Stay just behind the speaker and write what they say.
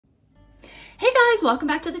Hey guys, welcome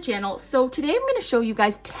back to the channel. So today I'm going to show you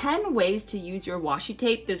guys 10 ways to use your washi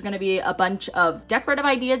tape. There's going to be a bunch of decorative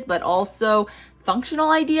ideas, but also functional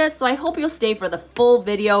ideas. So I hope you'll stay for the full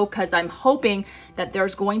video because I'm hoping that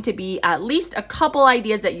there's going to be at least a couple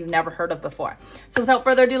ideas that you've never heard of before. So without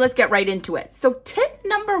further ado, let's get right into it. So tip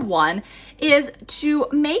number one is to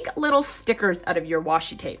make little stickers out of your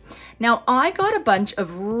washi tape. Now I got a bunch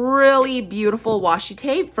of really beautiful washi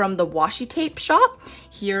tape from the washi tape shop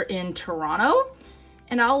here in Toronto.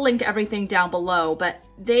 And I'll link everything down below, but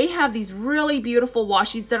they have these really beautiful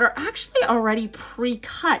washis that are actually already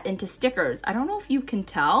pre-cut into stickers. I don't know if you can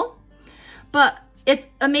tell, but it's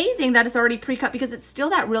amazing that it's already pre-cut because it's still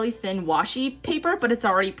that really thin washi paper, but it's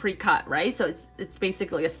already pre-cut, right? So it's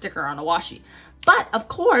basically a sticker on a washi. But of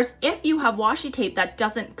course, if you have washi tape that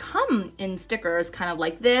doesn't come in stickers, kind of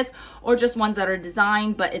like this, or just ones that are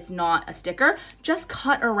designed, but it's not a sticker, just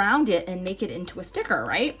cut around it and make it into a sticker,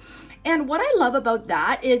 right? And what I love about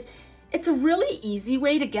that is it's a really easy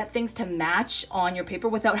way to get things to match on your paper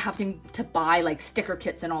without having to buy like sticker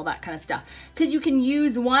kits and all that kind of stuff. Because you can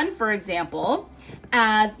use one, for example,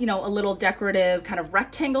 as, you know, a little decorative kind of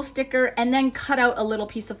rectangle sticker and then cut out a little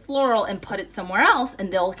piece of floral and put it somewhere else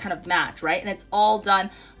and they'll kind of match, right? And it's all done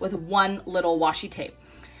with one little washi tape.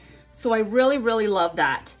 So I really, really love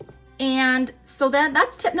that. And so then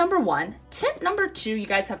that's tip number one. Tip number two, you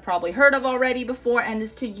guys have probably heard of already before, and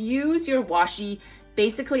is to use your washi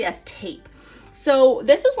basically as tape. So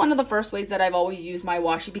this is one of the first ways that I've always used my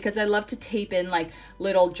washi because I love to tape in like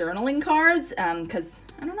little journaling cards because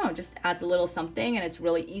I don't know, it just adds a little something and it's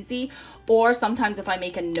really easy. Or sometimes if I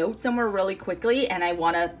make a note somewhere really quickly and I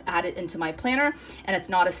want to add it into my planner and it's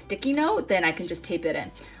not a sticky note, then I can just tape it in.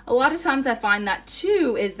 A lot of times I find that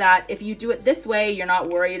too is that if you do it this way, you're not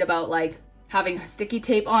worried about like having sticky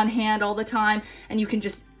tape on hand all the time and you can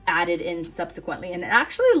just add it in subsequently. And it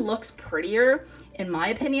actually looks prettier, in my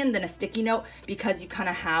opinion, than a sticky note because you kind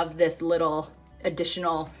of have this little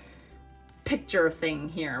additional picture thing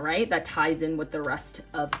here, right? That ties in with the rest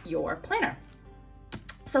of your planner.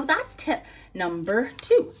 So that's tip number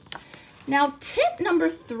two. Now, tip number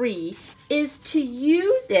three is to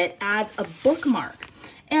use it as a bookmark.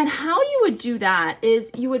 And how you would do that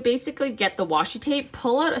is you would basically get the washi tape,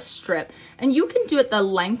 pull out a strip, and you can do it the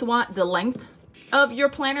length of your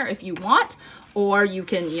planner if you want, or you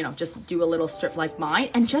can, you know, just do a little strip like mine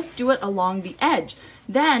and just do it along the edge.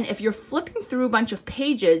 Then if you're flipping through a bunch of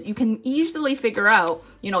pages, you can easily figure out,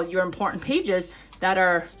 you know, your important pages that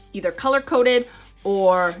are either color coded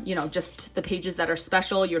or, you know, just the pages that are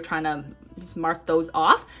special. You're trying to just mark those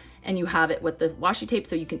off and you have it with the washi tape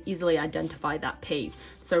so you can easily identify that page.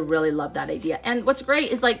 So I really love that idea. And what's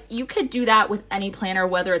great is like you could do that with any planner,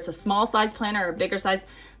 whether it's a small size planner or a bigger size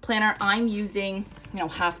planner. I'm using, you know,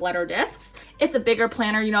 half letter discs. It's a bigger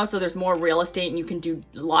planner, you know, so there's more real estate and you can do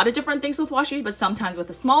a lot of different things with washis, but sometimes with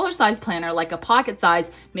a smaller size planner, like a pocket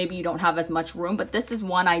size, maybe you don't have as much room, but this is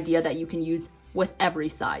one idea that you can use with every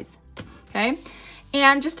size, okay?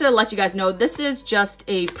 And just to let you guys know, this is just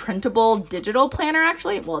a printable digital planner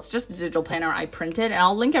actually. Well, it's just a digital planner I printed and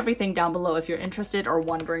I'll link everything down below if you're interested or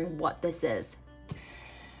wondering what this is.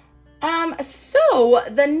 So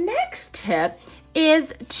the next tip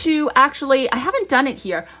is to actually, I haven't done it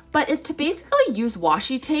here, but is to basically use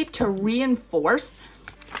washi tape to reinforce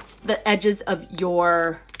the edges of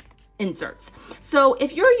your inserts. So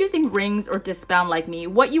if you're using rings or disc bound like me,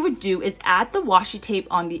 what you would do is add the washi tape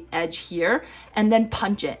on the edge here and then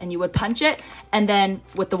punch it. And you would punch it and then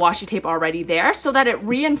with the washi tape already there so that it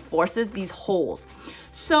reinforces these holes.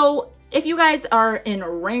 So if you guys are in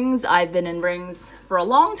rings, I've been in rings for a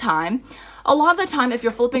long time. A lot of the time, if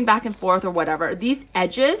you're flipping back and forth or whatever, these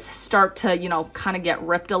edges start to, you know, kind of get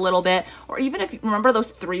ripped a little bit. Or even if you remember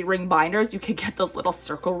those 3-ring binders, you could get those little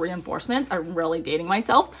circle reinforcements. I'm really dating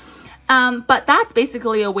myself. But that's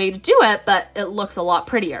basically a way to do it, but it looks a lot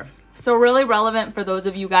prettier. So really relevant for those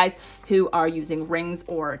of you guys who are using rings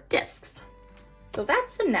or discs. So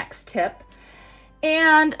that's the next tip.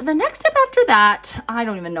 And the next tip after that, I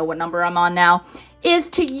don't even know what number I'm on now, is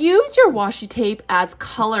to use your washi tape as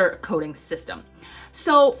color coding system.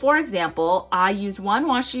 So for example, I use one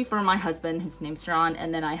washi for my husband, his name's John,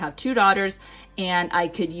 and then I have 2 daughters, and I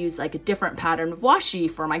could use like a different pattern of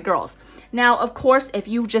washi for my girls. Now, of course, if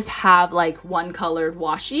you just have like one colored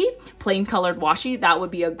washi, plain colored washi, that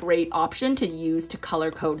would be a great option to use to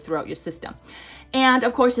color code throughout your system. And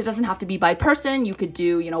of course, it doesn't have to be by person. You could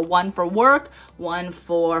do, you know, one for work, one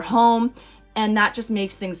for home, and that just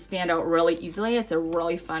makes things stand out really easily. It's a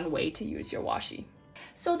really fun way to use your washi.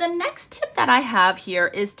 So the next tip that I have here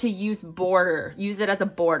is to use it as a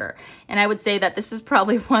border. And I would say that this is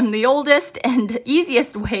probably one of the oldest and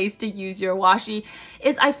easiest ways to use your washi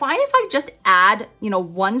is I find if I just add,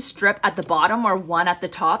 one strip at the bottom or one at the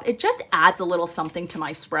top, it just adds a little something to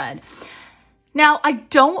my spread. Now, I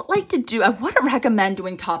wouldn't recommend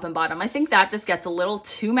doing top and bottom. I think that just gets a little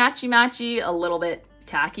too matchy-matchy, a little bit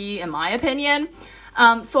tacky in my opinion.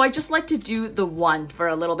 So I just like to do the one for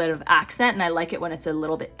a little bit of accent, and I like it when it's a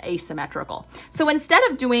little bit asymmetrical. So instead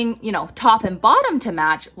of doing, top and bottom to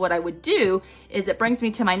match, what I would do is it brings me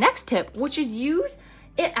to my next tip, which is use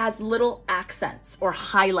it as little accents or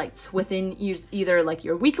highlights within either like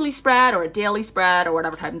your weekly spread or a daily spread or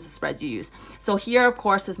whatever types of spreads you use. So here, of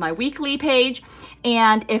course, is my weekly page.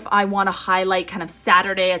 And if I want to highlight kind of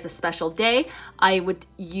Saturday as a special day, I would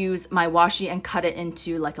use my washi and cut it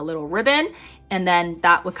into like a little ribbon. And then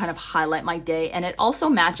that would kind of highlight my day. And it also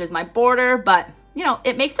matches my border, but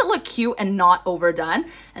it makes it look cute and not overdone.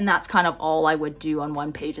 And that's kind of all I would do on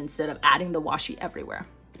one page instead of adding the washi everywhere.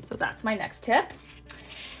 So that's my next tip.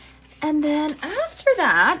 And then after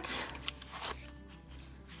that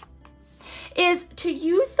is to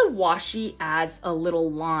use the washi as a little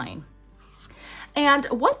line. And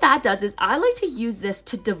what that does is I like to use this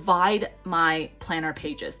to divide my planner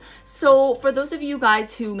pages. So for those of you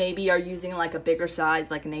guys who maybe are using like a bigger size,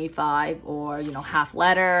 like an A5 or, half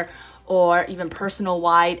letter or even personal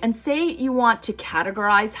wide, and say you want to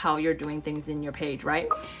categorize how you're doing things in your page, right?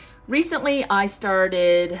 Recently, I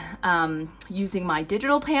started using my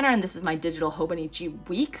digital planner, and this is my digital Hobonichi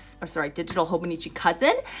digital Hobonichi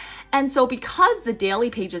cousin. And so because the daily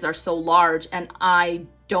pages are so large and I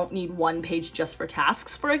don't need one page just for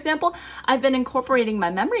tasks, for example, I've been incorporating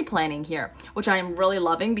my memory planning here, which I am really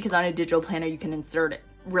loving because on a digital planner, you can insert it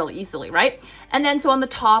really easily, right? And then so on the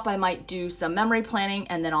top, I might do some memory planning,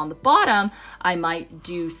 and then on the bottom, I might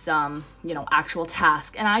do some, actual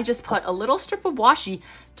task. And I just put a little strip of washi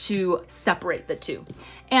to separate the two.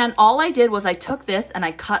 And all I did was I took this and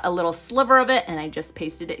I cut a little sliver of it and I just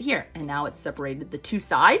pasted it here. And now it's separated the two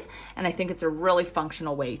sides. And I think it's a really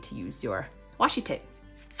functional way to use your washi tape.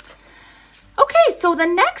 Okay, so the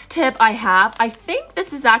next tip I think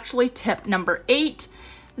this is actually tip number 8.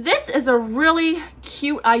 This is a really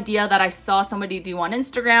cute idea that I saw somebody do on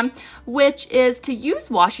Instagram, which is to use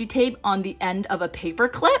washi tape on the end of a paper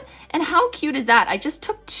clip. And how cute is that? I just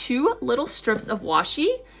took 2 little strips of washi,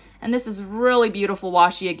 and this is really beautiful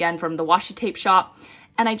washi again from the washi tape shop.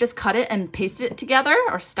 And I just cut it and pasted it together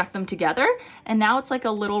or stuck them together. And now it's like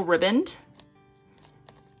a little ribboned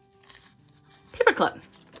paper clip.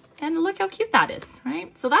 And look how cute that is,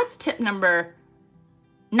 right? So that's tip number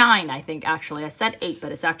 9, I think, actually. I said 8,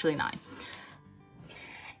 but it's actually 9.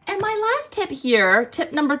 And my last tip here,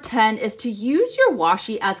 tip number 10, is to use your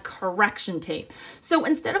washi as correction tape. So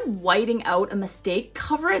instead of whiting out a mistake,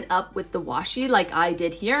 cover it up with the washi like I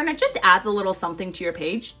did here, and it just adds a little something to your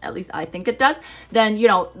page. At least I think it does. Then,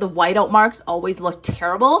 the whiteout marks always look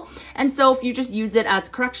terrible. And so if you just use it as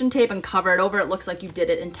correction tape and cover it over, it looks like you did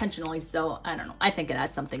it intentionally. So I don't know, I think it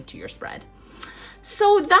adds something to your spread.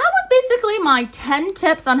 So that was basically my 10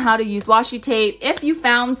 tips on how to use washi tape. If you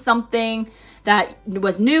found something that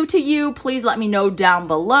was new to you, please let me know down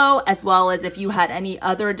below, as well as if you had any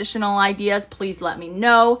other additional ideas, please let me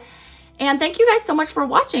know. And thank you guys so much for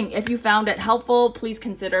watching. If you found it helpful, please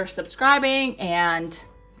consider subscribing and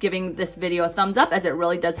giving this video a thumbs up, as it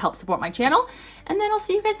really does help support my channel. And then I'll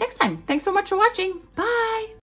see you guys next time. Thanks so much for watching. Bye.